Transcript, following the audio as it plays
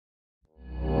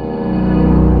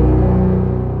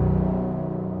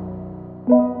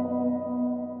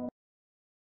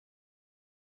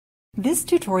This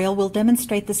tutorial will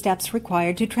demonstrate the steps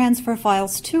required to transfer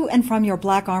files to and from your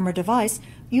Black Armor device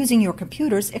using your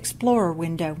computer's Explorer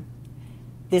window.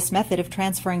 This method of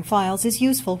transferring files is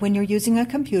useful when you're using a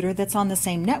computer that's on the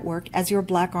same network as your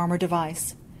Black Armor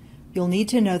device. You'll need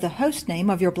to know the host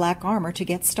name of your Black Armor to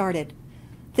get started.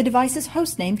 The device's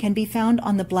host name can be found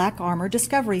on the Black Armor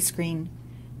Discovery screen.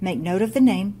 Make note of the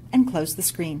name and close the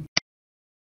screen.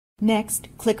 Next,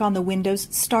 click on the Windows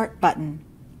Start button.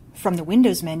 From the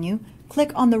Windows menu,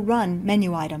 click on the Run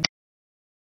menu item.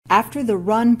 After the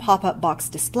Run pop-up box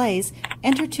displays,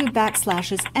 enter 2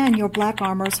 backslashes and your Black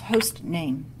Armor's host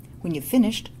name. When you've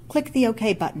finished, click the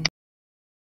OK button.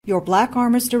 Your Black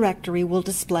Armor's directory will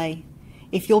display.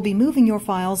 If you'll be moving your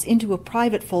files into a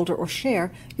private folder or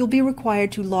share, you'll be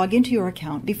required to log into your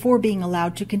account before being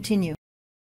allowed to continue.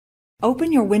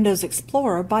 Open your Windows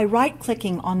Explorer by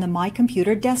right-clicking on the My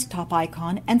Computer desktop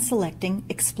icon and selecting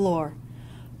Explore.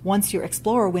 Once your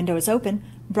Explorer window is open,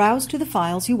 browse to the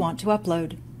files you want to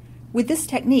upload. With this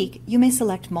technique, you may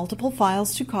select multiple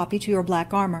files to copy to your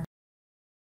Black Armor.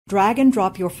 Drag and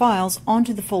drop your files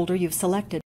onto the folder you've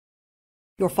selected.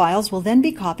 Your files will then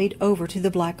be copied over to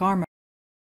the Black Armor.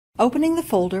 Opening the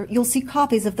folder, you'll see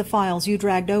copies of the files you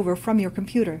dragged over from your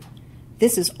computer.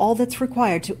 This is all that's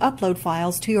required to upload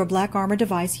files to your Black Armor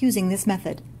device using this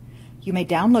method. You may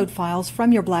download files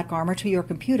from your Black Armor to your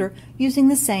computer using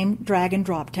the same drag and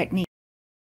drop technique.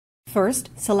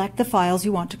 First, select the files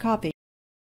you want to copy.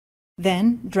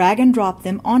 Then, drag and drop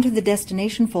them onto the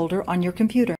destination folder on your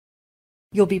computer.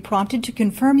 You'll be prompted to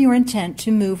confirm your intent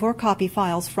to move or copy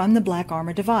files from the Black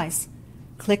Armor device.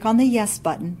 Click on the Yes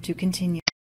button to continue.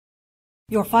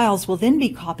 Your files will then be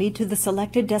copied to the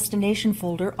selected destination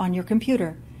folder on your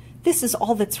computer. This is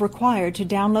all that's required to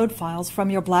download files from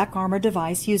your Black Armor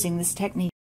device using this technique.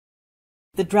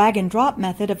 The drag and drop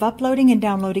method of uploading and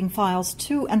downloading files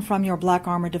to and from your Black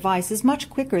Armor device is much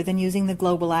quicker than using the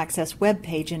Global Access web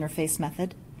page interface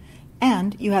method.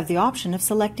 And you have the option of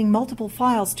selecting multiple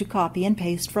files to copy and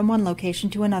paste from one location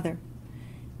to another.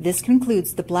 This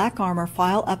concludes the Black Armor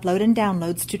File Upload and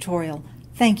Downloads tutorial.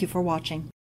 Thank you for watching.